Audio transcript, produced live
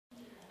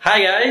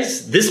Hi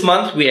guys, this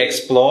month we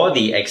explore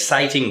the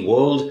exciting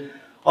world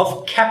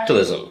of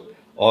capitalism,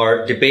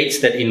 or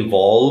debates that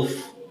involve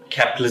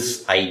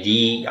capitalist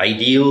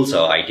ideals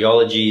or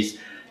ideologies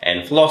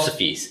and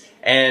philosophies.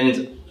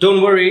 And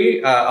don't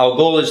worry, our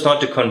goal is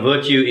not to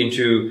convert you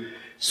into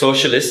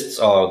socialists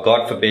or,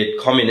 God forbid,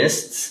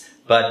 communists,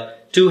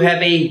 but to have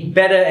a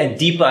better and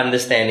deeper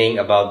understanding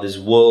about this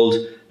world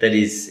that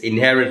is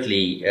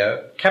inherently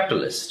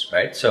capitalist,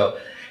 right? So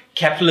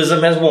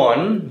capitalism has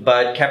won,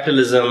 but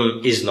capitalism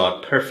is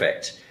not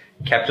perfect.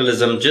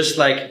 Capitalism, just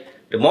like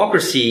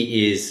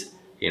democracy, is,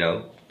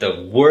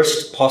 the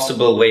worst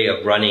possible way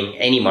of running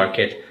any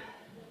market,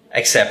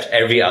 except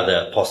every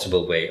other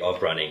possible way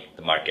of running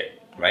the market,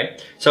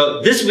 right?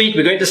 So this week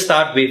we're going to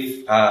start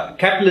with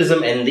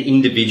capitalism and the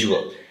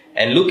individual,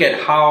 and look at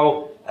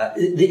how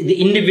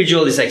the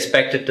individual is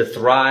expected to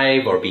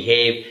thrive or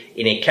behave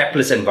in a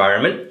capitalist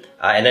environment.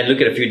 And then look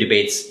at a few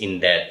debates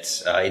in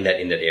that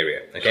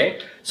area.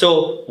 Okay,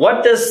 so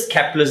what does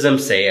capitalism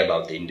say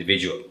about the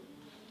individual?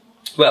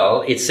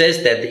 Well, it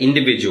says that the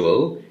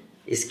individual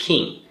is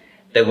king.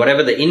 That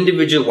whatever the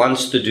individual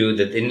wants to do,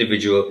 that the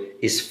individual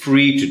is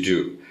free to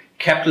do.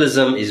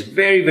 Capitalism is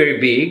very, very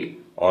big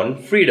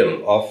on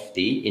freedom of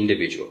the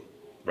individual,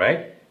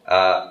 right?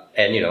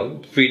 And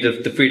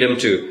the freedom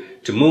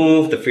to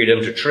move, the freedom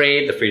to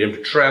trade, the freedom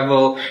to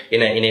travel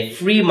in a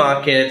free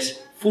market.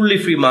 Fully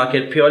free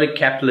market, purely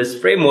capitalist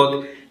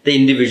framework, the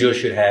individual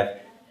should have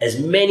as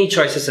many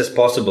choices as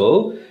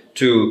possible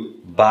to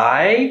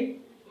buy,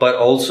 but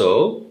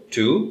also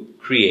to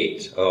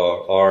create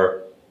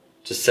or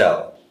to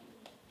sell.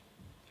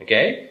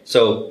 Okay?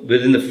 So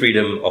within the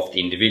freedom of the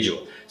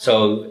individual.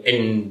 So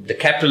in the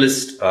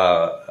capitalist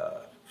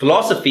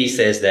philosophy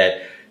says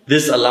that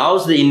this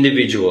allows the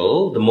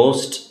individual the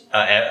most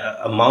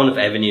amount of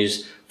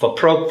avenues for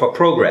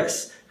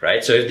progress,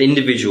 right? So if the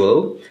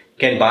individual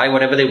can buy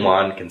whatever they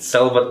want, can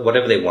sell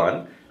whatever they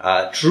want.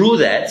 Through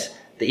that,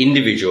 the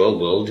individual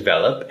will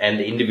develop and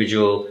the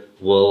individual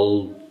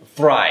will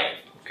thrive,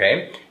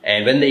 okay?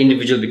 And when the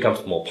individual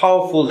becomes more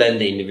powerful, then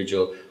the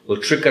individual will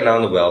trickle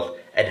down the wealth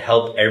and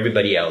help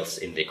everybody else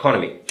in the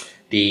economy.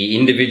 The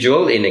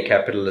individual in a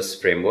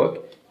capitalist framework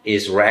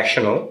is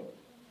rational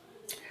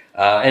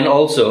and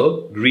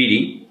also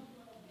greedy,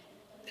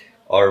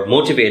 or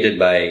motivated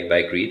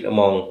by greed,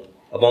 among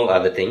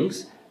other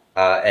things,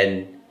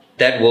 and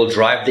that will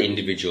drive the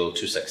individual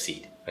to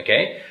succeed.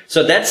 Okay,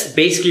 so that's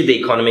basically the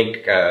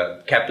economic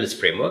capitalist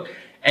framework,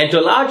 and to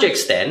a large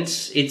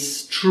extent,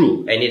 it's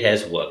true and it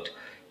has worked.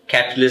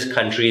 Capitalist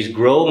countries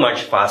grow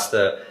much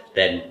faster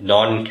than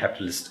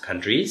non-capitalist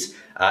countries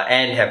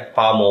and have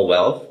far more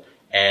wealth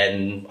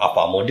and are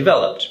far more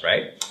developed,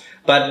 right?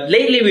 But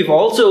lately, we've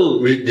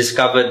also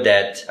discovered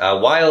that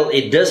while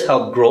it does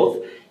help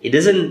growth, it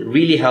doesn't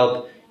really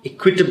help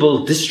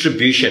equitable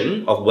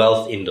distribution of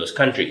wealth in those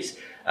countries.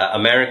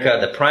 America,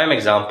 the prime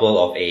example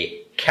of a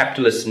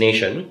capitalist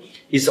nation,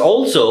 is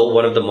also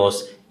one of the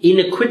most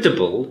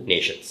inequitable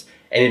nations,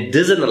 and it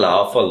doesn't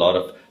allow for a lot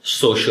of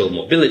social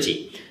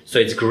mobility. So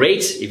it's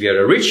great if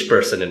you're a rich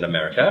person in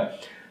America,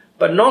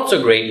 but not so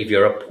great if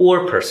you're a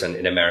poor person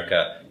in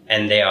America,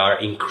 and there are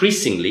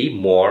increasingly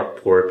more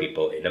poor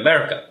people in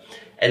America.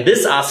 And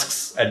this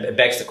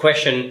begs the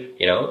question,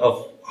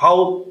 of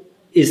how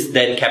is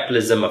then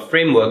capitalism a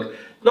framework,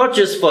 not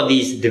just for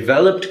these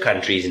developed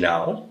countries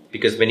now,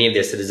 because many of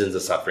their citizens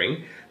are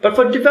suffering, but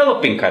for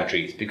developing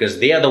countries, because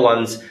they are the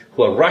ones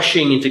who are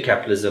rushing into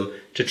capitalism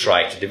to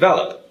try to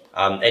develop.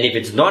 And if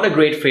it's not a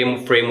great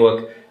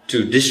framework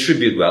to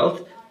distribute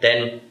wealth,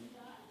 then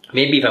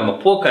maybe if I'm a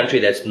poor country,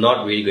 that's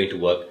not really going to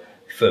work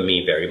for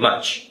me very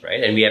much,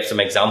 right? And we have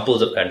some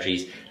examples of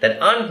countries that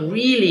aren't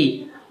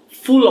really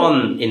full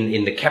on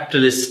in the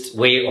capitalist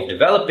way of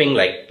developing,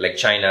 like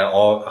China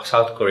or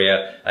South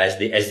Korea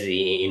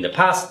in the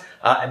past,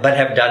 but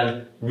have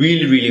done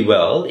really, really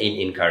well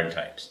in current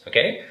times.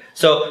 Okay,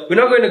 so we're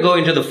not going to go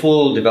into the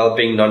full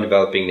developing,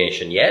 non-developing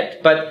nation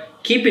yet, but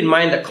keep in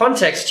mind the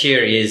context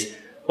here is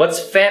what's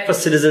fair for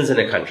citizens in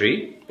a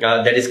country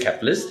that is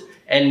capitalist,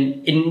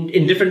 and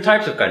in different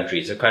types of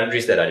countries, so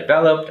countries that are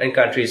developed and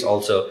countries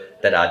also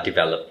that are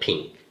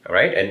developing. All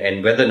right,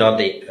 and whether or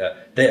not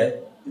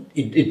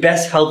it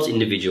best helps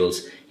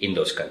individuals in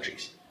those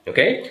countries.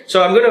 Okay,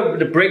 so I'm going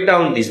to break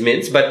down these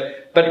myths, but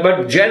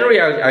generally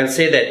I'll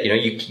say that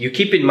you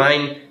keep in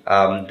mind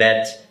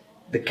that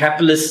the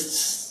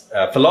capitalists'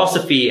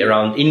 philosophy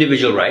around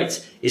individual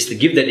rights is to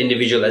give that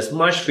individual as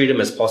much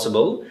freedom as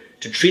possible,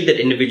 to treat that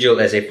individual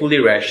as a fully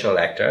rational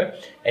actor,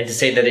 and to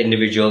say that the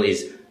individual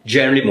is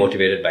generally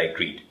motivated by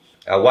greed.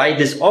 Why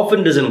this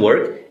often doesn't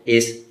work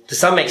is, to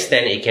some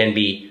extent, it can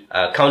be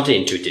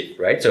counterintuitive,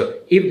 right? So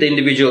if the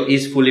individual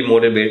is fully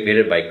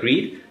motivated by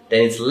greed,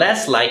 then it's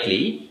less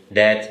likely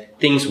that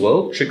things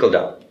will trickle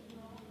down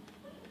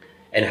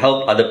and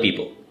help other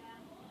people.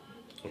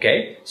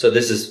 Okay, so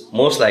this is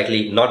most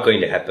likely not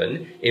going to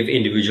happen if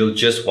individual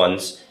just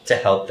wants to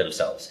help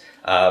themselves.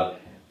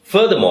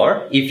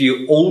 Furthermore, if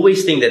you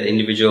always think that the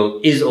individual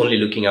is only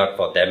looking out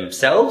for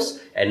themselves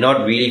and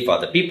not really for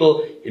other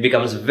people, it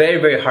becomes very,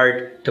 very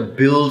hard to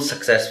build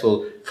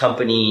successful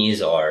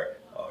companies or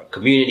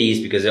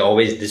communities because they're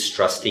always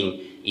distrusting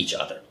each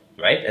other,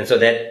 right? And so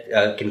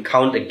that can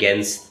count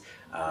against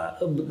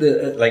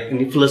like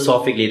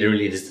philosophically, it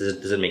really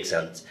doesn't make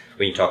sense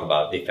when you talk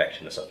about the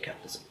effectiveness of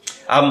capitalism.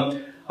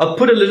 I'll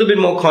put a little bit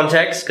more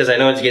context because I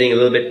know it's getting a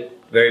little bit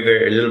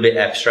a little bit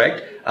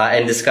abstract,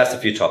 and discuss a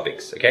few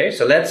topics. Okay,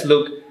 so let's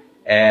look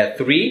at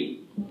 3,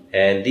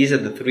 and these are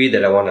the 3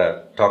 that I want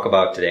to talk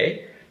about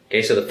today.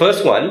 Okay, so the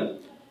first one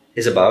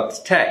is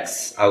about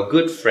tax, our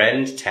good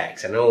friend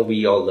tax. I know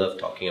we all love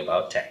talking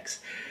about tax.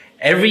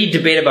 Every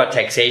debate about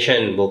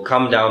taxation will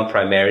come down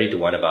primarily to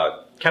one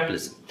about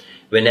capitalism.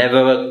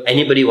 Whenever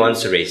anybody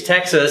wants to raise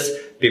taxes,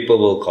 people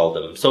will call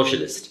them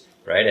socialist,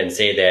 right? And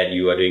say that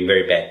you are doing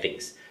very bad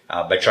things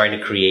by trying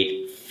to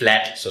create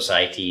flat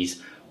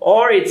societies.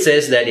 Or it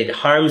says that it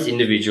harms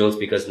individuals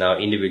because now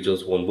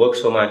individuals won't work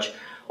so much,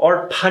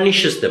 or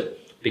punishes them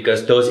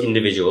because those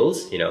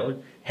individuals, you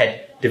know,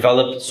 had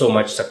developed so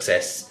much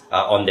success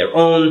on their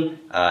own,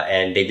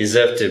 and they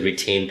deserve to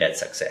retain that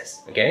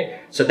success. Okay,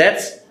 so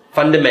that's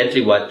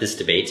fundamentally what this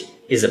debate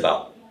is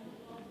about.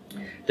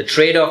 The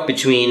trade-off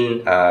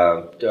between,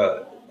 or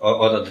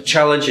the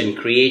challenge in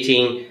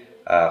creating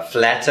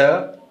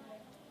flatter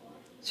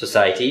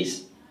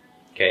societies,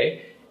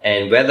 okay,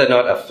 and whether or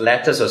not a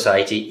flatter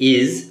society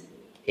is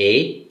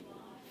a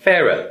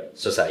fairer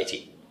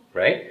society,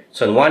 right?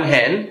 So on one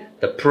hand,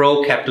 the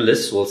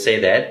pro-capitalists will say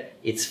that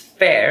it's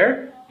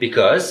fair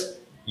because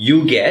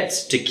you get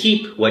to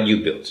keep what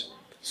you built.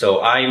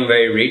 So I'm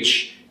very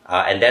rich,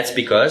 and that's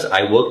because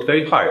I worked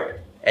very hard,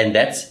 and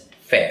that's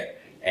fair.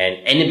 And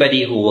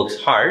anybody who works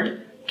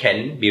hard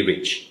can be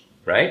rich,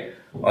 right?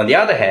 On the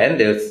other hand,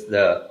 there's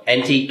the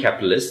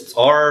anti-capitalists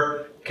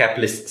or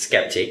capitalist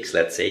skeptics,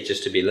 let's say,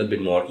 just to be a little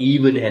bit more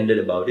even-handed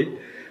about it,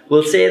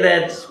 will say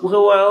that,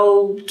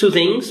 well, 2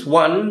 things.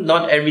 One,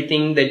 not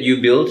everything that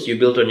you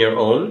built on your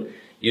own.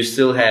 You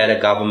still had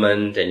a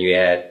government, and you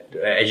had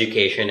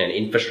education and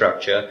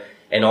infrastructure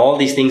and all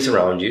these things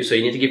around you, so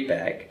you need to give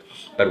back.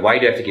 But why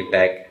do you have to give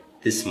back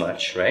this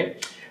much,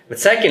 right? But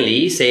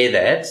secondly, say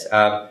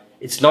that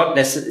it's not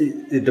necessary,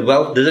 the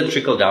wealth doesn't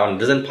trickle down,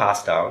 doesn't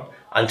pass down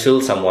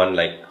until someone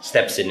like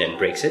steps in and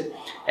breaks it.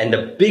 And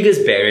the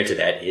biggest barrier to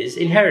that is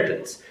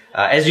inheritance.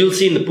 As you'll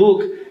see in the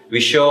book,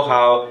 we show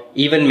how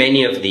even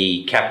many of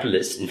the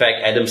capitalists, in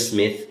fact, Adam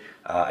Smith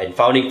and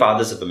founding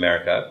fathers of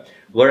America,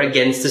 were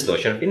against this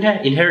notion of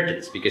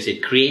inheritance because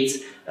it creates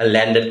a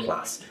landed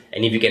class.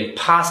 And if you can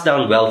pass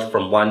down wealth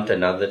from one to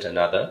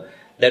another,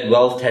 that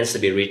wealth tends to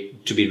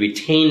be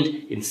retained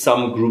in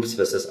some groups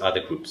versus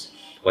other groups.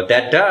 What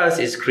that does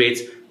is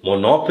creates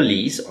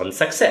monopolies on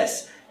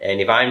success. And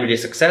if I'm really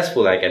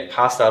successful, I can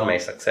pass down my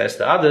success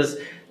to others,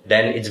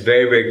 then it's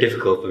very, very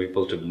difficult for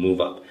people to move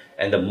up.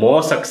 And the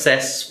more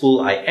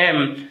successful I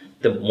am,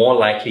 the more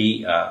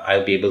likely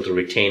I'll be able to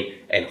retain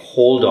and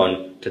hold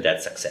on to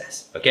that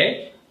success.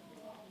 Okay?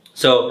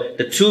 So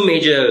the 2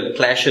 major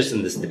clashes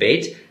in this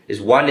debate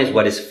is, one is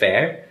what is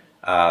fair,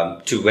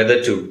 to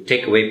whether to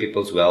take away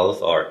people's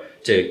wealth or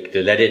to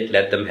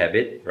let them have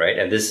it, right?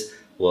 And this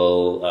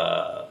will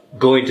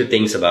go into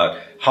things about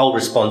how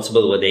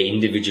responsible were they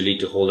individually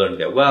to hold on to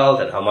their wealth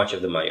and how much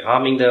of them are you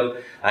harming them.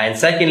 And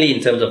secondly, in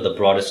terms of the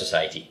broader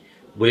society,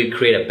 will it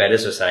create a better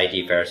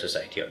society, fairer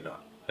society or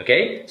not?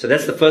 Okay, so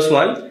that's the first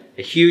one,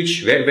 a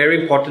huge, very,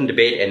 very important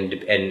debate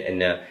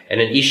and an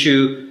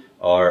issue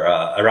or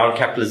around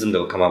capitalism that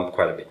will come up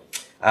quite a bit.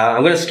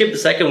 I'm going to skip the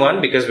second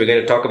one because we're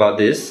going to talk about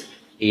this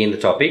in the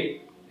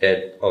topic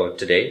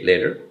today,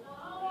 later.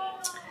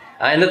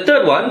 And the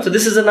third one, so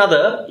this is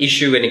another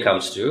issue when it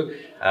comes to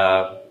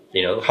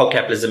how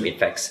capitalism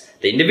affects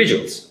the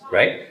individuals,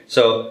 right?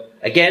 So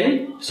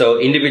again,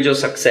 individual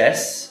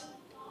success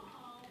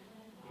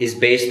is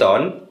based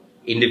on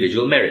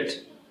individual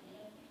merit.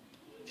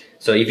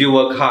 So if you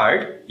work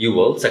hard, you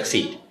will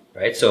succeed,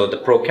 right? So the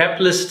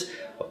pro-capitalist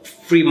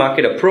free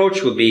market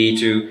approach would be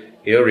to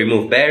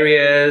remove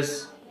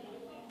barriers,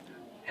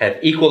 have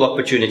equal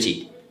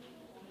opportunity,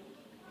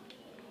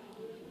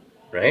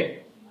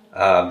 right?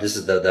 This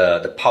is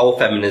the power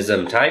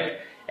feminism type,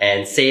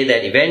 and say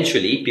that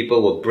eventually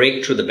people will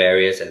break through the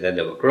barriers and then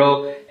they will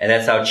grow, and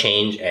that's how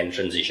change and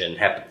transition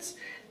happens.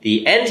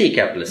 The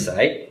anti-capitalist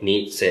side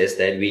says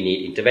that we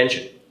need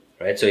intervention,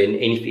 right? So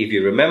if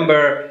you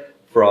remember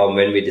from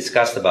when we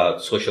discussed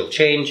about social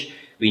change,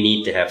 we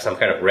need to have some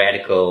kind of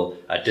radical,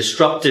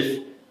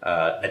 disruptive,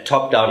 a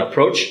top-down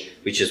approach,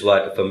 which is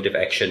what affirmative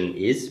action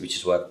is, which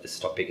is what this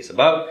topic is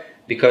about,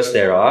 because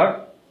there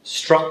are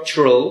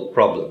structural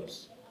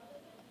problems,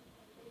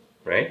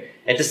 right?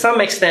 And to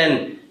some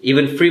extent,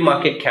 even free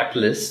market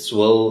capitalists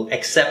will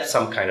accept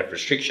some kind of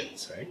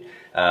restrictions, right?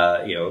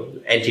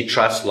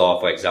 Antitrust law,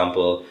 for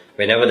example,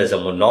 whenever there's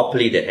a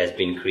monopoly that has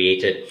been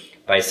created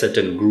by a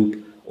certain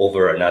group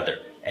over another.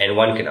 And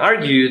one can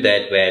argue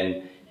that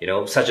when,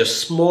 such a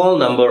small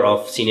number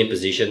of senior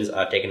positions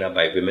are taken up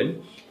by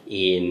women,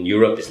 in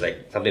Europe it's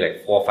like something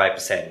like 4 or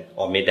 5%,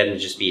 or may then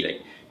just be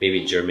like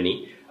maybe in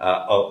Germany,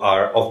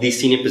 of these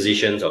senior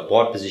positions or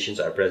board positions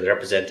are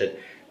represented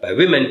by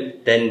women,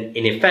 then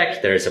in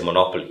effect there is a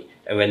monopoly.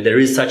 And when there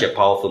is such a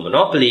powerful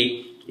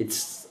monopoly,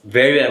 it's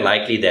very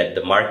unlikely that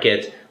the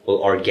market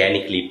will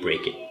organically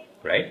break it,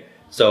 right?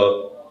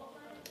 So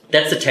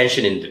that's the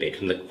tension in the debate.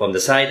 From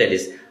the side that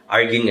is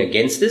arguing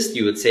against this,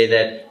 you would say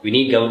that we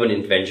need government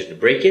intervention to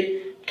break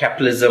it.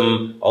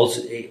 Capitalism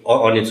also,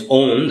 on its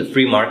own, the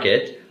free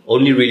market,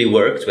 only really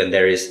works when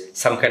there is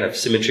some kind of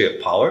symmetry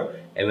of power.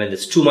 And when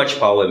there's too much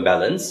power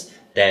imbalance,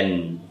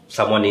 then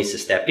someone needs to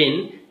step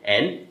in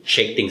and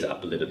shake things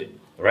up a little bit,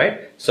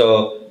 right?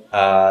 So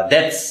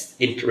that's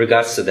in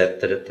regards to that,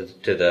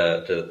 to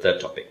the third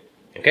topic.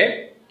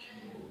 Okay,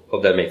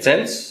 hope that makes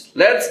sense.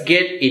 Let's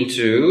get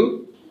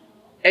into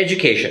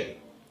education.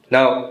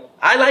 Now,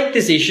 I like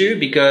this issue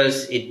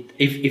because it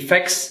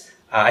affects.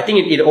 I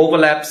think it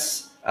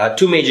overlaps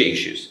two major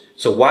issues.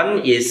 So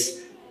one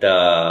is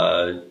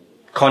the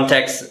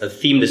context, a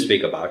theme this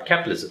week about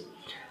capitalism.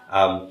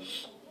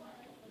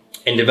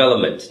 And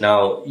development.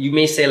 Now, you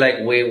may say like,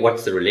 wait,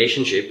 what's the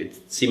relationship?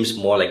 It seems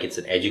more like it's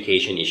an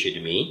education issue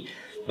to me.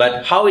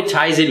 But how it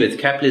ties in with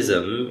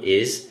capitalism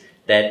is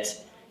that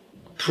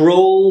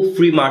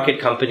pro-free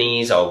market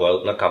companies, or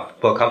well, not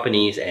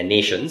companies and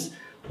nations,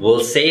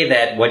 will say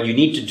that what you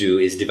need to do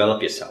is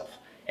develop yourself.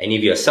 And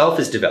if yourself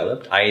is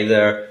developed,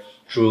 either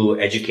through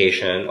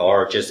education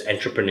or just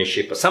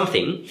entrepreneurship or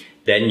something,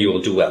 then you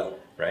will do well,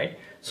 right?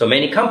 So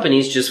many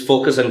companies just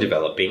focus on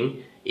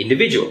developing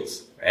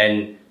individuals.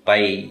 And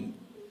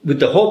with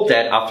the hope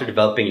that after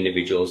developing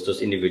individuals,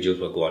 those individuals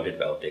will go on to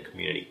develop their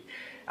community.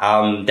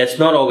 That's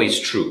not always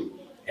true.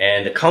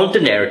 And the counter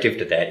narrative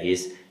to that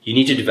is you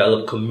need to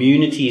develop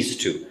communities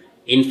too,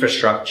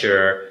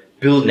 infrastructure,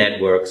 build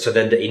networks so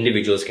that the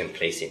individuals can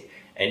place in.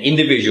 And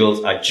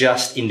individuals are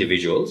just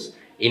individuals.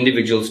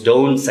 Individuals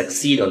don't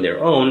succeed on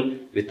their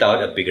own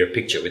without a bigger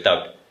picture,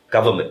 without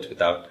government,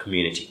 without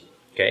community.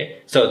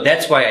 Okay, so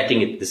that's why I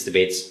think this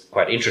debate's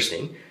quite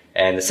interesting.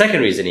 And the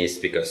second reason is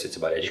because it's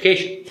about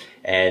education.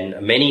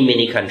 And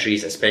many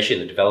countries, especially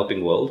in the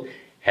developing world,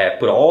 have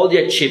put all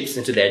their chips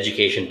into the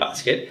education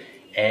basket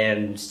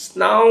and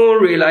now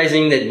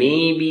realizing that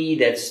maybe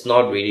that's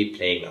not really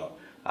playing out.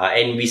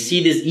 And we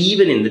see this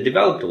even in the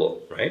developed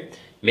world, right?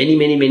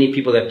 Many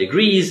people have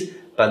degrees,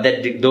 but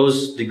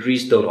those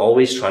degrees don't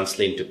always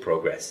translate into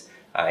progress.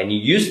 And you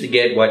used to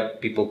get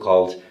what people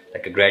called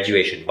like a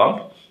graduation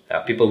bump.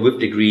 People with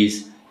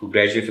degrees who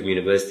graduate from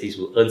universities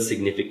will earn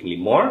significantly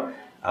more.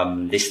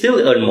 They still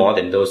earn more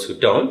than those who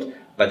don't,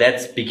 but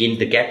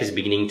the gap is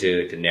beginning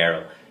to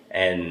narrow.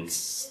 And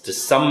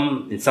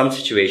in some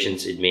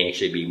situations, it may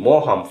actually be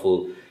more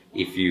harmful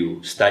if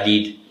you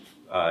studied,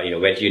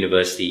 went to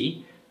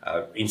university,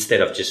 instead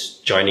of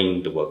just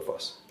joining the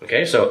workforce.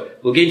 Okay, so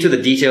we'll get into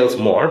the details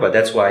more, but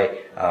that's why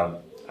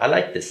I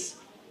like this.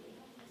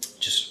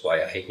 Just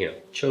why I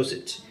chose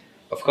it.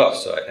 Of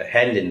course, so a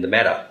hand in the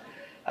matter.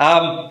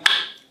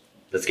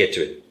 Let's get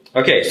to it.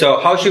 Okay, so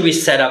how should we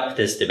set up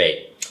this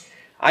debate?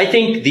 I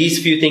think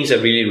these few things are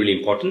really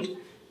important.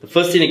 The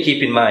first thing to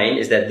keep in mind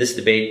is that this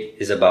debate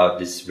is about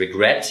this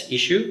regret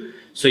issue.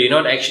 So you're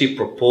not actually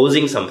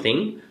proposing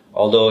something,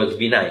 although it'd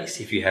be nice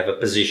if you have a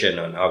position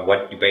on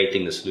what you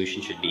think the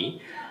solution should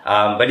be.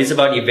 But it's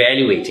about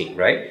evaluating,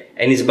 right?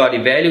 And it's about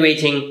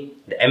evaluating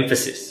the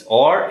emphasis,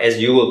 or as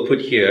you will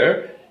put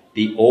here,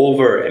 the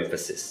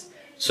overemphasis.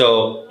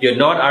 So you're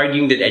not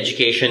arguing that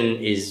education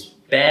is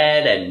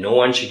bad and no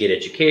one should get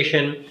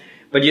education,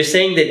 but you're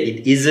saying that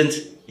it isn't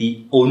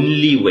the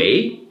only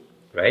way,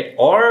 right?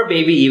 Or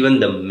maybe even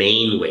the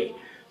main way.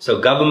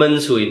 So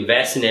governments who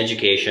invest in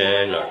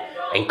education or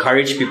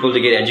encourage people to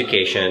get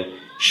education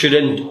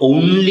shouldn't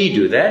only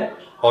do that,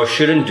 or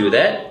shouldn't do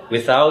that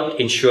without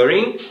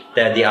ensuring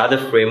that the other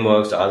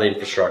frameworks or other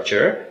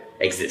infrastructure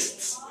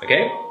exists,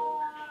 okay?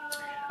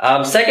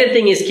 Second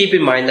thing is keep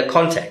in mind the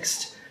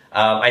context.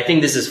 I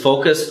think this is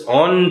focused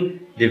on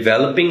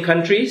developing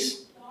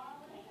countries,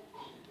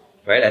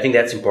 right? I think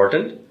that's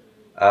important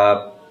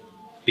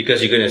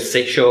because you're going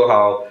to show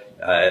how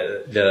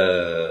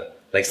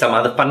some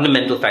other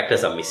fundamental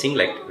factors are missing,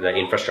 like the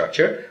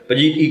infrastructure, but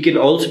you can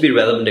also be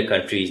relevant to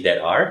countries that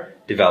are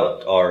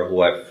developed or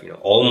who have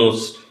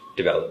almost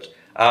developed.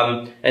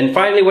 And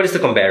finally, what is the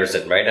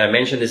comparison, right? I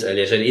mentioned this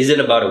earlier. So it isn't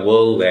about a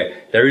world where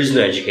there is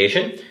no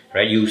education,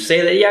 right? You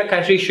say that, yeah,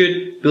 countries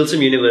should build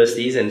some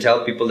universities and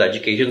tell people that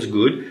education is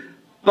good.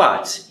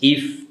 But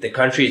if the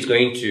country is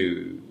going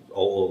to,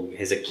 or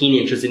has a keen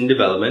interest in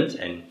development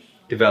and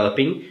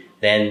developing,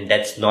 then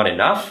that's not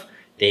enough.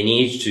 They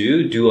need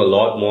to do a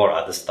lot more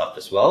other stuff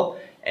as well.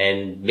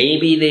 And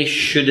maybe they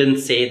shouldn't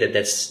say that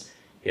that's,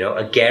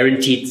 a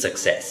guaranteed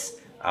success.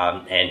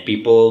 And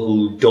people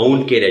who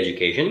don't get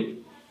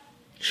education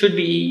should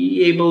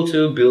be able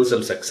to build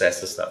some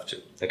success and stuff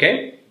too,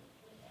 okay?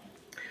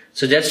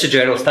 So that's the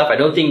general stuff. I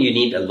don't think you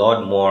need a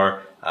lot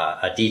more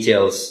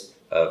details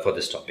for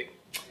this topic.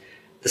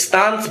 The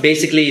stance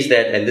basically is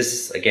that, and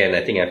this again,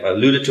 I think I've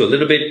alluded to a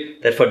little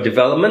bit, that for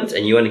development,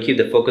 and you want to keep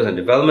the focus on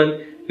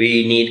development,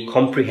 we need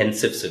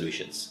comprehensive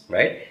solutions,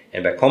 right?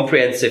 And by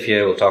comprehensive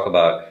here, we'll talk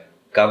about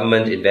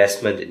government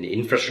investment in the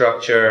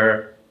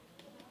infrastructure.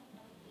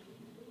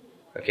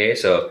 Okay,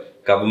 so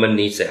Government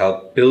needs to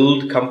help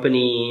build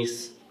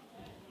companies.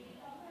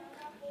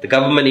 The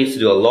government needs to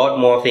do a lot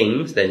more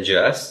things than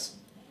just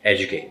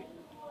educate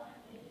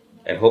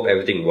and hope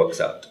everything works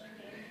out.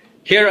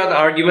 Here are the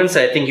arguments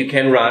I think you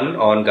can run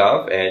on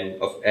Gov, and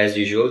as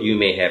usual, you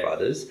may have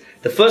others.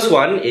 The first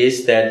one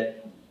is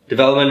that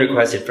development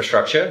requires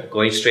infrastructure,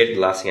 going straight to the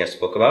last thing I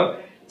spoke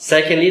about.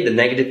 Secondly, the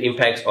negative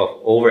impacts of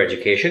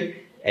overeducation.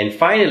 And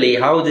finally,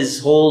 how this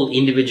whole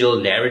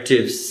individual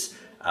narratives,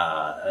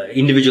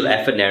 individual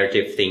effort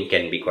narrative thing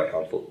can be quite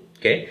helpful.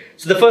 Okay,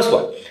 so the first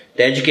one,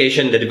 the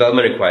education, the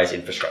development requires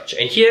infrastructure.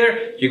 And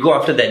here you go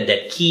after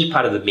that key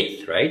part of the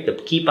myth, right? The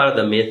key part of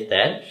the myth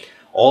that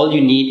all you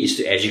need is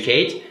to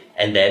educate,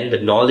 and then the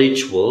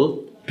knowledge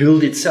will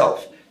build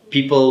itself.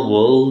 People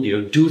will,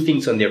 do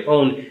things on their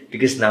own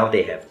because now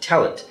they have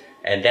talent.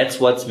 And that's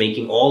what's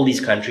making all these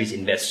countries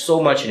invest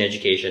so much in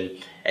education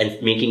and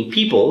making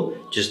people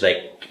just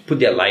like put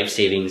their life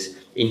savings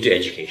into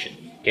education.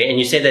 Okay, and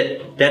you say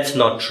that that's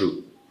not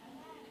true.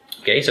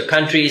 Okay, so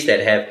countries that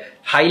have a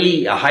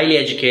highly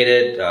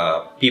educated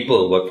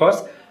people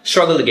workforce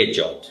struggle to get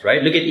jobs,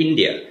 right? Look at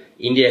India.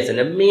 India has an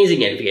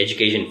amazing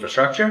education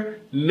infrastructure.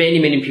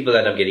 Many people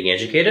end up getting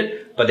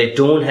educated, but they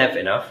don't have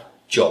enough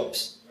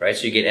jobs, right?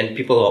 So you get, and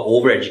people who are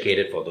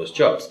overeducated for those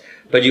jobs.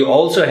 But you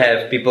also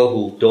have people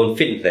who don't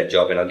fit into that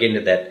job, and I'll get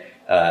into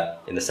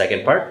that in the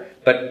second part.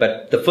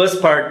 But the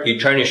first part, you're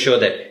trying to show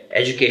that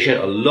education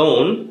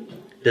alone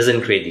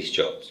doesn't create these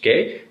jobs,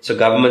 okay? So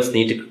governments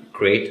need to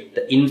create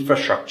the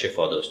infrastructure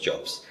for those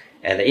jobs.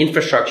 And the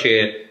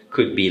infrastructure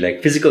could be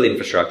like physical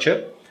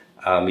infrastructure,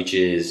 which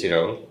is,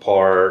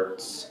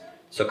 ports,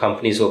 so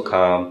companies will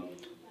come,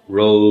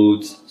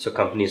 roads, so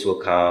companies will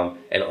come,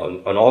 and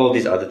on all of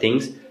these other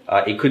things.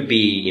 It could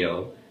be,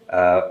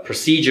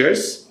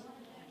 procedures,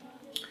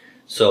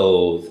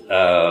 so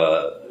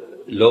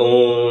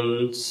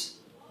loans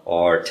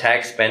or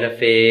tax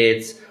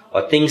benefits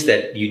or things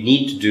that you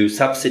need to do,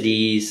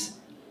 subsidies,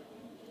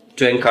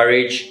 to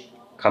encourage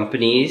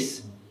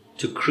companies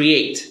to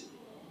create,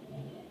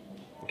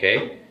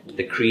 okay,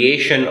 the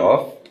creation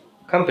of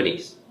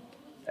companies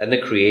and the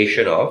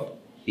creation of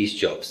these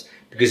jobs.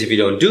 Because if you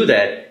don't do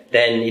that,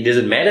 then it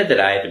doesn't matter that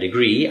I have a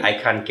degree, I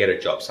can't get a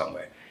job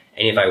somewhere.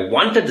 And if I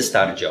wanted to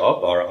start a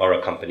job or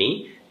a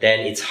company,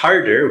 then it's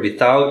harder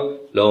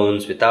without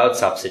loans, without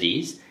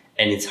subsidies,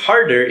 and it's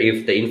harder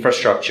if the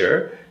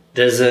infrastructure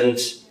doesn't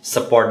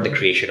support the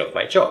creation of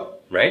my job,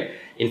 right?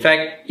 In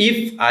fact,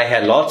 if I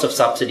had lots of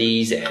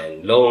subsidies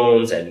and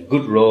loans and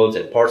good roads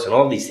and ports and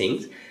all these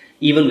things,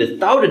 even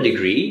without a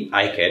degree,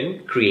 I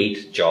can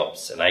create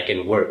jobs and I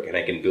can work and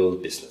I can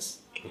build business,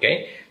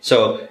 okay?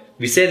 So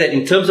we say that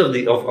in terms of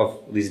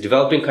these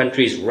developing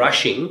countries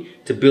rushing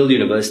to build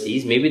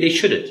universities, maybe they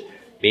shouldn't.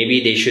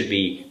 Maybe they should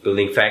be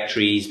building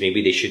factories,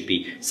 maybe they should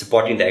be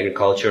supporting the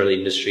agricultural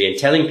industry and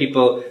telling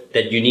people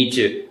that you need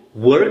to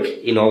work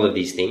in all of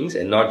these things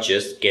and not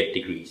just get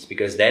degrees.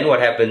 Because then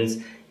what happens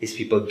is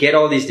people get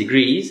all these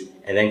degrees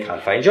and then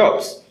can't find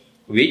jobs,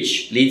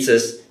 which leads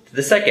us to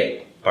the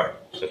second part,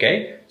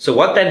 okay? So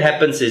what then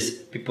happens is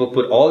people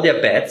put all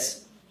their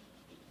bets,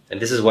 and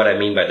this is what I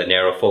mean by the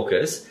narrow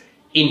focus,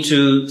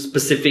 into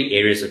specific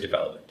areas of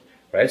development,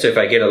 right? So if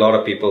I get a lot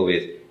of people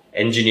with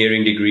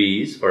engineering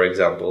degrees, for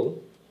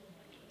example,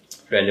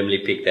 randomly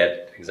pick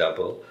that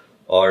example,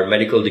 or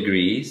medical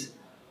degrees,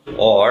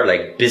 or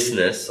like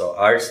business or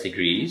arts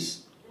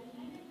degrees,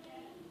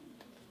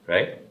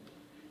 right?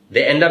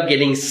 They end up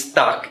getting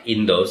stuck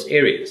in those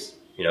areas,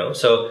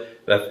 So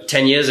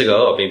 10 years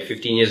ago, or maybe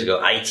 15 years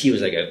ago, IT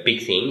was like a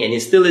big thing, and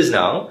it still is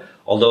now.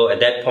 Although at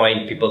that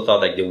point, people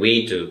thought like the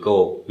way to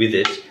go with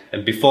it,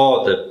 and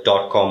before the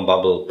dot-com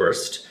bubble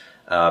burst,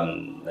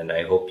 and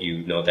I hope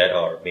you know that,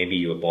 or maybe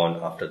you were born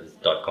after the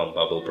dot-com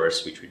bubble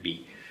burst, which would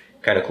be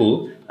kind of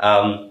cool.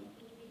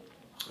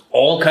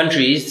 All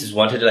countries just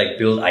wanted to like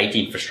build IT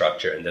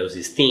infrastructure, and there was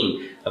this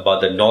thing about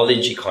the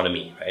knowledge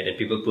economy, right? And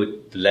people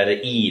put the letter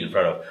E in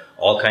front of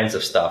all kinds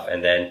of stuff,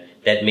 and then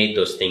that made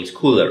those things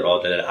cooler.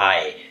 Or the letter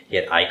I, you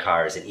had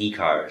I-cars and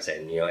E-cars,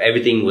 and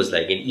everything was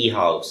like an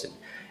E-house, and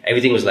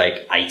everything was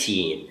like IT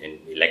and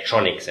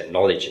electronics and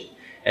knowledge.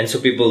 And so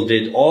people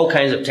did all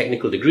kinds of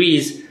technical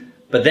degrees,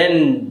 but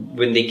then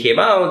when they came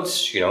out,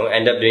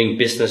 end up doing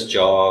business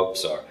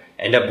jobs or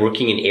end up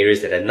working in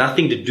areas that had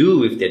nothing to do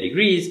with their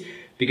degrees,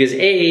 because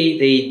A,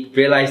 they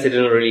realized they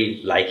didn't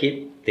really like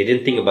it. They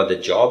didn't think about the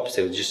jobs.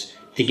 They were just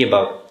thinking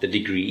about the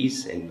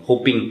degrees and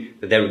hoping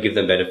that that would give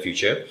them a better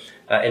future.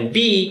 And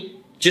B,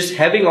 just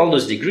having all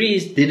those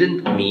degrees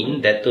didn't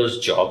mean that those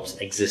jobs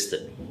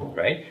existed,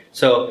 right?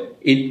 So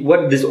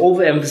what this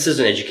overemphasis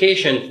on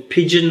education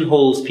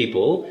pigeonholes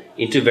people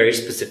into very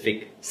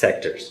specific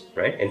sectors,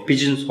 right? And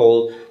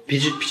pigeonholes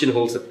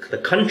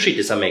the country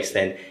to some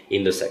extent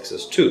in those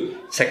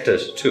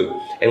sectors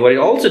too. And what it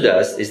also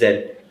does is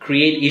that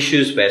create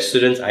issues where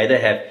students either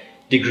have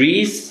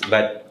degrees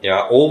but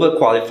are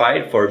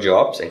overqualified for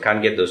jobs and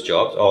can't get those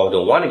jobs, or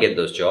don't want to get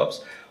those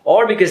jobs,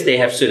 or because they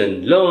have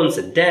student loans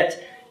and debt,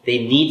 they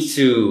need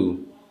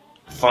to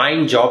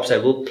find jobs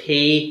that will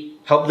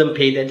help them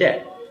pay their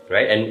debt,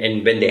 right?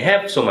 And when they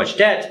have so much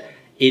debt,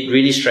 it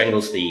really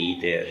strangles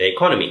the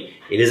economy.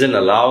 It doesn't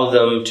allow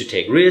them to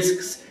take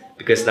risks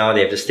because now they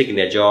have to stick in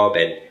their job,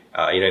 and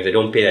if they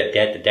don't pay that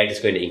debt, the debt is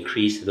going to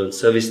increase. They don't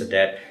service the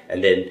debt,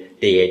 and then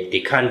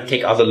they can't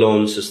take other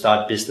loans to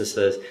start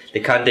businesses. They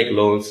can't take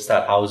loans to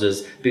start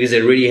houses because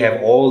they really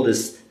have all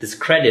this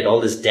credit, all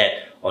this debt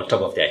on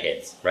top of their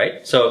heads,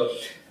 right? So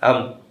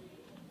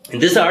in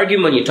this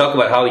argument, you talk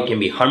about how it can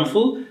be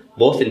harmful,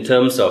 both in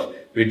terms of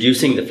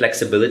reducing the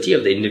flexibility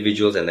of the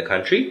individuals and the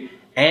country,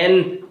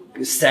 and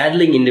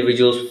saddling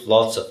individuals with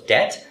lots of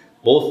debt,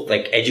 both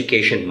like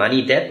education,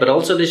 money debt, but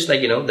also this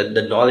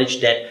the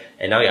knowledge debt.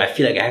 And now I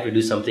feel like I have to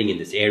do something in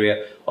this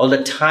area. All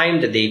the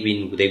time that they've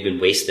been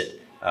wasted,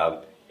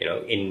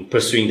 in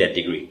pursuing that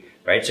degree,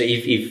 right? So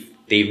if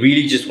they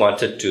really just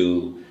wanted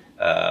to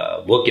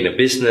work in a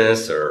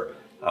business or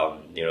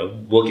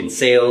work in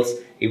sales,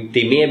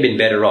 they may have been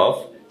better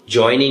off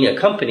joining a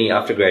company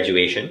after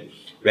graduation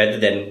rather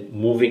than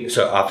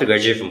after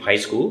graduation from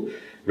high school,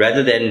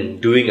 rather than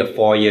doing a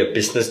 4-year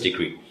business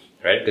degree,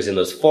 right? Because in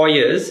those 4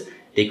 years,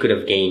 they could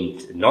have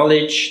gained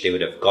knowledge, they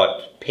would have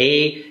got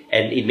pay,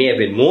 and it may have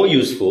been more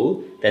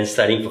useful than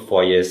studying for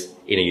 4 years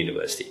in a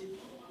university.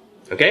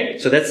 Okay,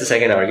 so that's the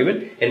second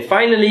argument. And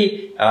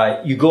finally,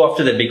 you go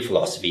after the big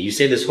philosophy. You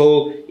say this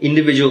whole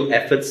individual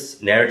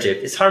efforts narrative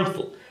is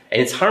harmful.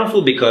 And it's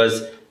harmful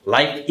because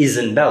life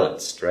isn't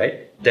balanced,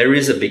 right? There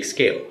is a big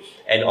scale.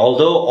 And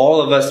although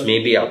all of us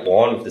maybe are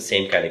born with the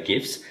same kind of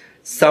gifts,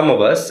 some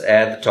of us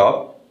at the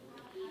top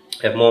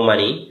have more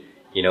money,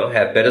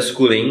 have better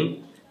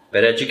schooling,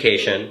 better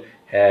education,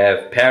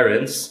 have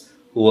parents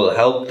who will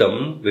help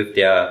them with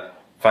their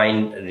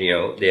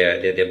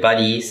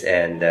buddies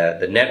and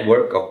the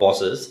network of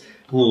bosses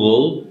who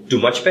will do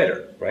much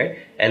better, right?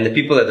 And the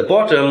people at the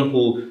bottom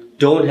who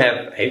don't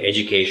have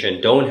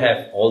education, don't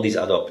have all these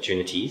other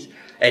opportunities,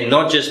 and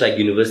not just like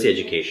university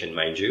education,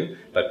 mind you,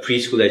 but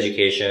preschool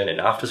education and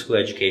after school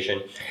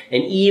education.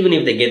 And even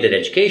if they get that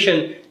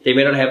education, they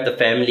may not have the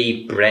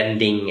family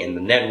branding and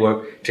the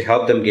network to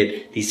help them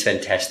get these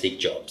fantastic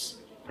jobs,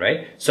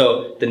 right?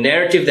 So the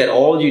narrative that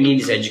all you need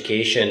is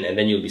education and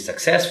then you'll be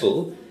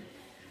successful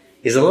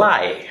is a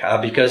lie,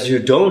 because you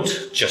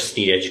don't just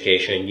need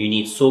education, you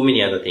need so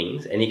many other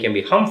things, and it can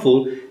be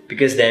harmful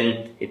because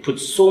then it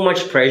puts so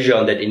much pressure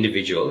on that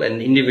individual,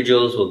 and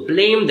individuals will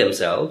blame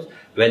themselves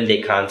when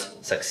they can't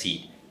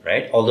succeed,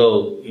 right?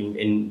 Although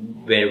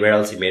where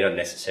else it may not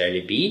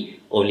necessarily be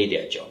only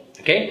their job.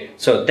 Okay,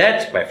 so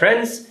that, my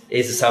friends,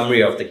 is a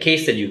summary of the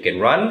case that you can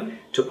run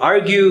to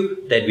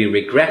argue that we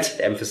regret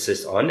the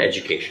emphasis on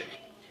education.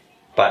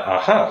 But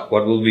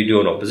what will we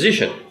do on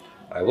opposition?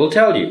 I will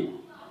tell you.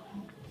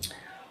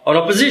 On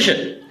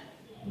opposition,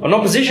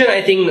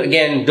 I think,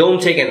 again,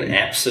 don't take an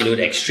absolute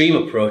extreme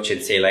approach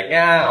and say like,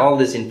 all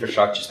this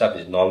infrastructure stuff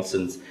is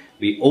nonsense.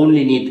 We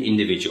only need the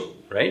individual,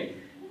 right?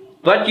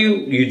 But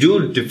you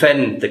do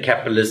defend the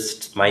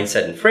capitalist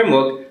mindset and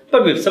framework,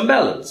 but with some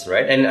balance,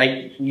 right?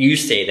 And you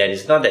say that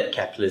it's not that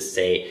capitalists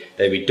say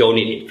that we don't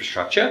need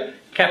infrastructure.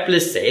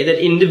 Capitalists say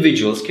that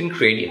individuals can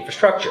create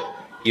infrastructure.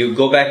 You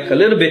go back a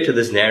little bit to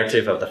this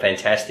narrative of the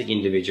fantastic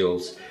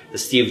individuals, the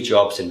Steve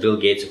Jobs and Bill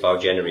Gates of our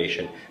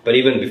generation. But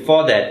even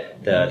before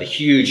that, the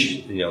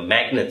huge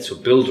magnates who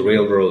build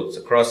railroads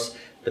across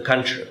the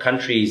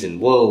countries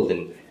and world,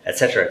 and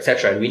etc.,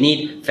 etc. And we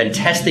need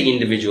fantastic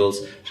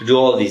individuals to do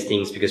all these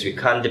things because we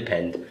can't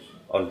depend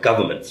on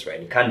governments, right?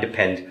 We can't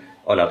depend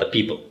on other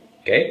people.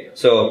 Okay,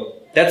 so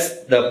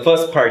that's the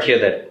first part here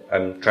that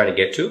I'm trying to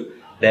get to.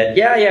 That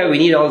we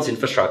need all this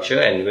infrastructure,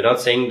 and we're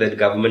not saying that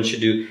government should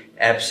do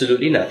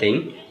absolutely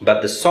nothing,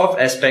 but the soft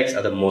aspects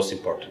are the most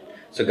important.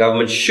 So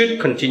government should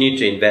continue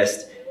to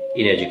invest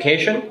in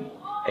education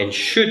and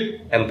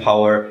should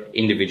empower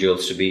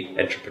individuals to be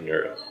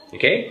entrepreneurial.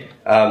 Okay,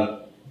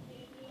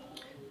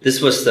 this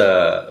was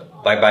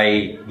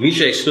by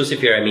mutually exclusive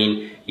here. I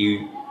mean,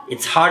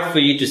 it's hard for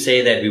you to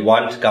say that we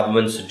want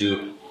governments to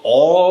do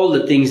all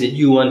the things that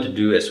you want to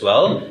do as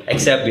well,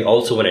 except we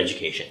also want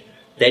education.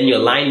 Then your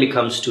line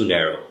becomes too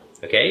narrow.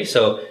 Okay,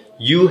 so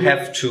you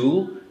have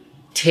to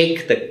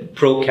take the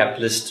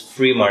pro-capitalist,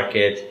 free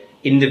market,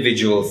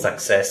 individual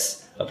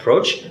success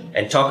approach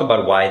and talk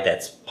about why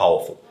that's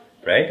powerful,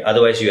 right?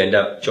 Otherwise, you end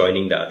up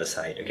joining the other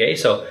side. Okay,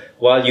 so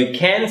while you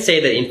can say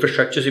that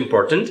infrastructure is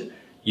important,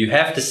 you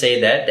have to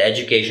say that the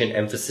education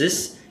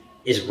emphasis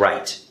is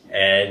right.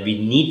 And we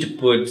need to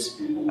put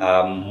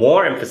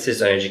more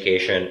emphasis on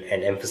education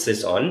and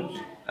emphasis on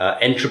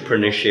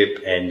entrepreneurship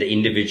and the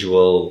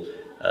individual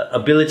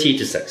ability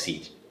to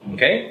succeed.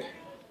 Okay?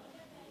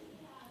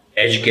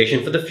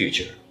 Education for the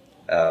future.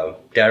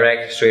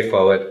 Direct,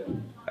 straightforward.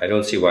 I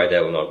don't see why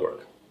that will not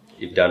work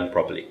if done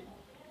properly.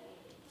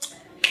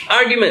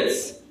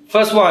 Arguments.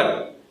 First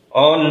one,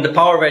 on the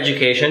power of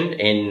education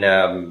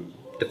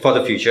for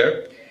the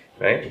future,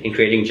 right? In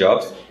creating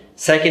jobs.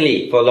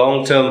 Secondly, for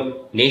long-term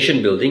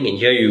nation building, and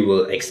here you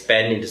will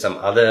expand into some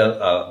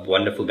other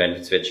wonderful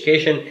benefits of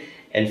education.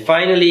 And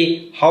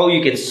finally, how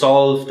you can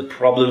solve the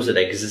problems that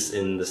exist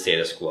in the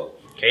status quo.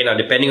 Okay, now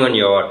depending on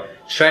your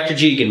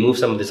strategy, you can move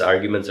some of these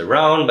arguments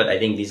around, but I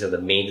think these are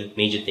the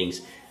major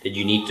things that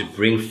you need to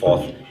bring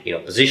forth in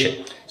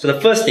opposition. So the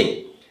first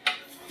thing,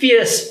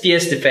 fierce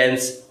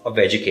defense of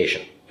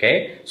education.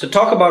 Okay, so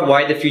talk about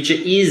why the future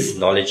is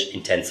knowledge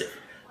intensive.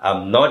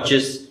 Not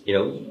just,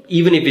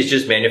 even if it's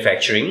just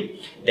manufacturing,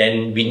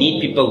 then we need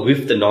people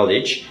with the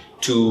knowledge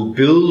to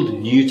build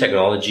new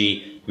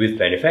technology with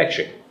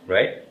manufacturing,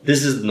 right?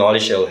 This is the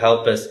knowledge that will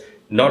help us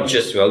not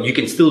just, you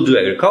can still do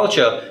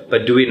agriculture,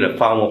 but do it in a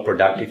far more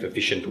productive,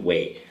 efficient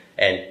way.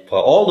 And for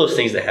all those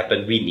things that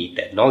happen, we need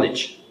that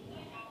knowledge.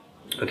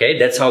 Okay,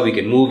 that's how we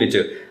can move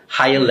into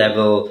higher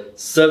level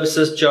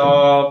services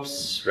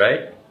jobs,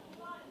 right?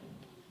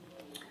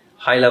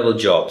 High level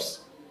jobs,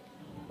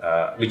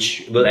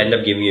 which will end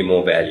up giving you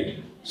more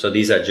value. So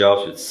these are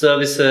jobs with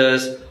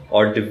services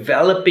or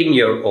developing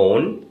your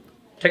own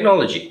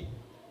technology.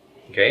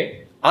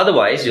 Okay,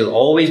 otherwise you'll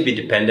always be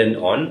dependent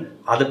on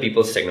other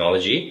people's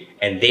technology,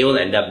 and they will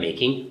end up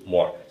making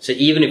more. So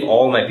even if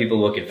all my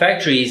people work in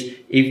factories,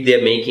 if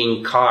they're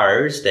making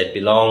cars that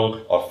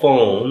belong, or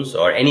phones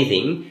or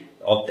anything,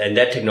 and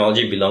that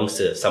technology belongs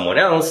to someone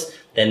else,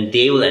 then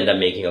they will end up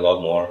making a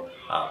lot more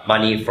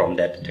money from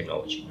that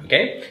technology.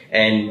 Okay,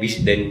 and we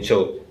then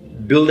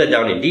build that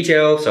down in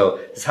detail. So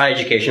this higher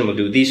education will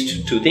do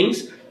these two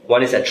things.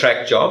 One is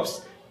attract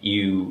jobs.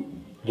 You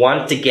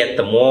want to get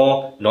the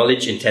more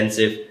knowledge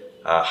intensive,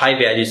 high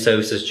value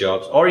services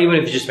jobs, or even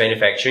if it's just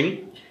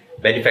manufacturing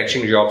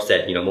jobs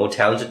that more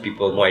talented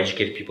people, more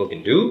educated people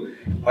can do,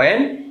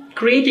 and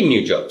creating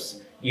new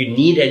jobs. You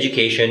need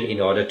education in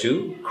order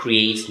to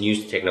create new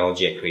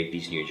technology and create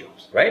these new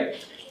jobs, right?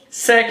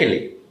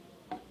 Secondly,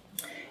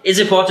 it's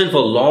important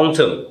for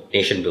long-term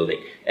nation building,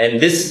 and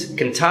this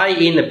can tie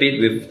in a bit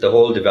with the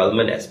whole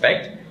development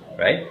aspect,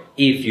 right?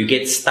 If you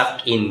get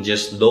stuck in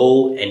just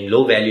low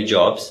value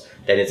jobs,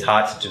 then it's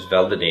hard to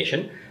develop the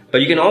nation. But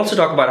you can also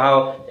talk about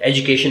how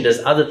education does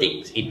other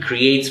things. It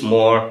creates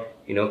more,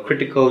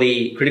 critical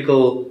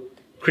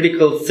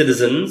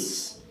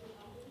citizens.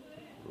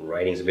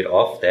 Writing's a bit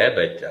off there,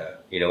 but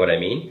you know what I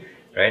mean,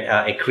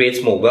 right? It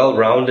creates more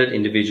well-rounded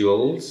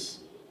individuals,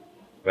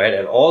 right?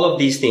 And all of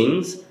these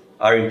things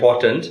are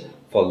important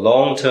for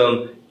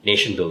long-term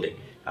nation building.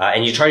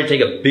 And you try to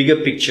take a bigger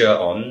picture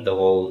on the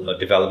whole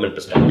development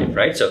perspective,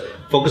 right? So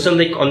focus on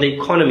the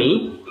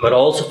economy, but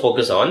also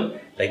focus on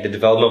the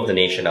development of the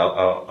nation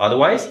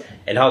otherwise,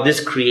 and how this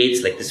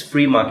creates this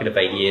free market of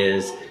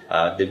ideas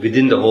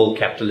within the whole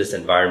capitalist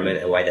environment,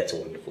 and why that's a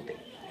wonderful thing.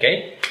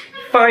 Okay.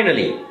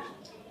 Finally,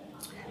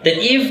 that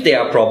if there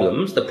are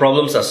problems, the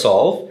problems are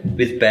solved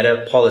with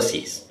better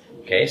policies.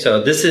 Okay,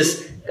 so this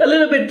is a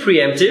little bit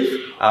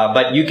preemptive,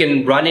 but you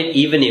can run it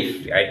even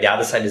if the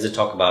other side is to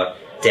talk about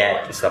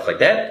debt and stuff like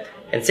that,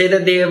 and say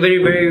that they are very,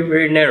 very,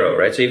 very narrow,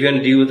 right? So if you want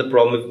to deal with the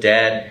problem with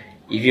debt,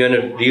 if you want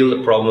to deal with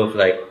the problem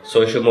with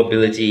social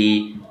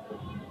mobility,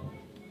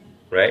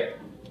 right?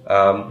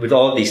 With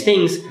all of these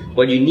things,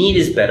 what you need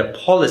is better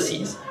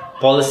policies.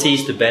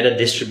 Policies to better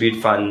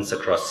distribute funds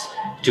across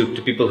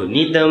to people who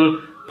need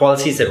them.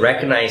 Policies that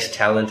recognize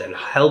talent and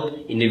help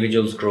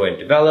individuals grow and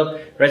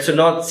develop, right? So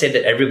not say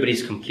that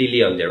everybody's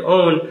completely on their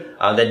own,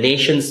 that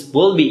nations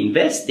will be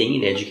investing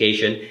in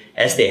education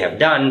as they have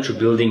done through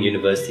building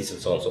universities and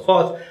so on and so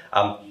forth.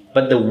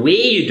 But the way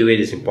you do it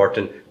is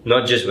important,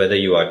 not just whether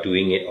you are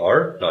doing it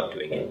or not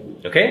doing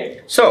it.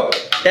 Okay? So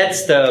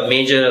that's the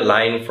major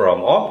line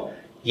from OP.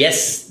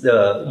 Yes,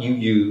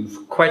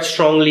 you quite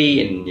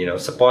strongly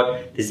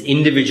support this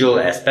individual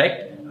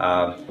aspect,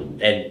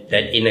 and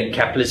that in a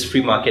capitalist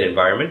free market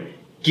environment,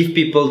 give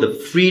people the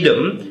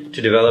freedom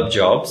to develop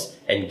jobs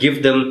and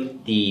give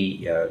them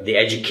the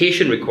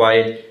education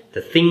required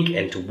to think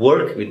and to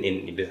work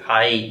in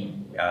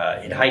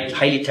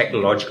highly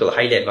technological,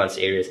 highly advanced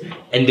areas,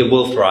 and they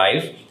will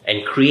thrive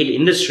and create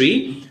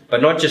industry.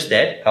 But not just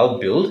that,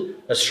 help build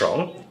a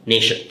strong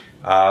nation.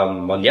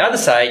 On the other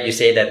side, you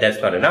say that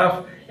that's not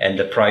enough, and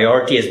the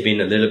priority has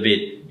been a little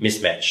bit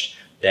mismatched.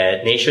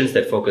 That nations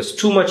that focus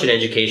too much on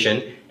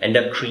education end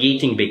up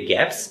creating big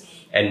gaps,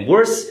 and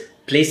worse,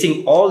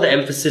 placing all the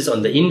emphasis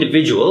on the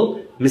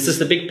individual misses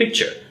the big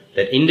picture.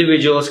 That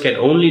individuals can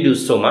only do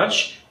so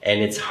much,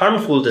 and it's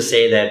harmful to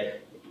say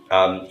that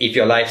if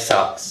your life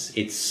sucks,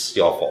 it's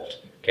your fault.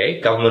 Okay,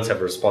 governments have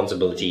a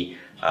responsibility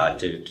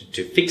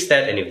to fix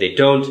that, and if they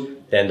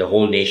don't, then the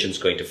whole nation's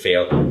going to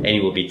fail, and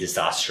it will be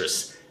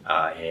disastrous.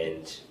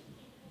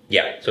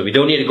 So we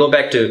don't need to go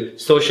back to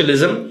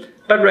socialism,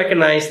 but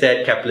recognize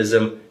that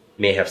capitalism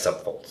may have some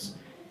faults.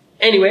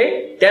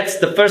 Anyway, that's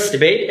the first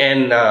debate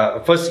and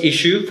first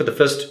issue for the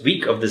first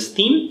week of this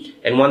theme,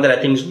 and one that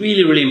I think is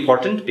really, really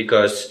important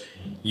because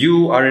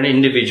you are an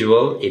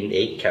individual in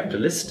a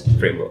capitalist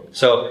framework.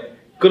 So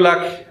good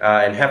luck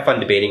and have fun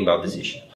debating about this issue.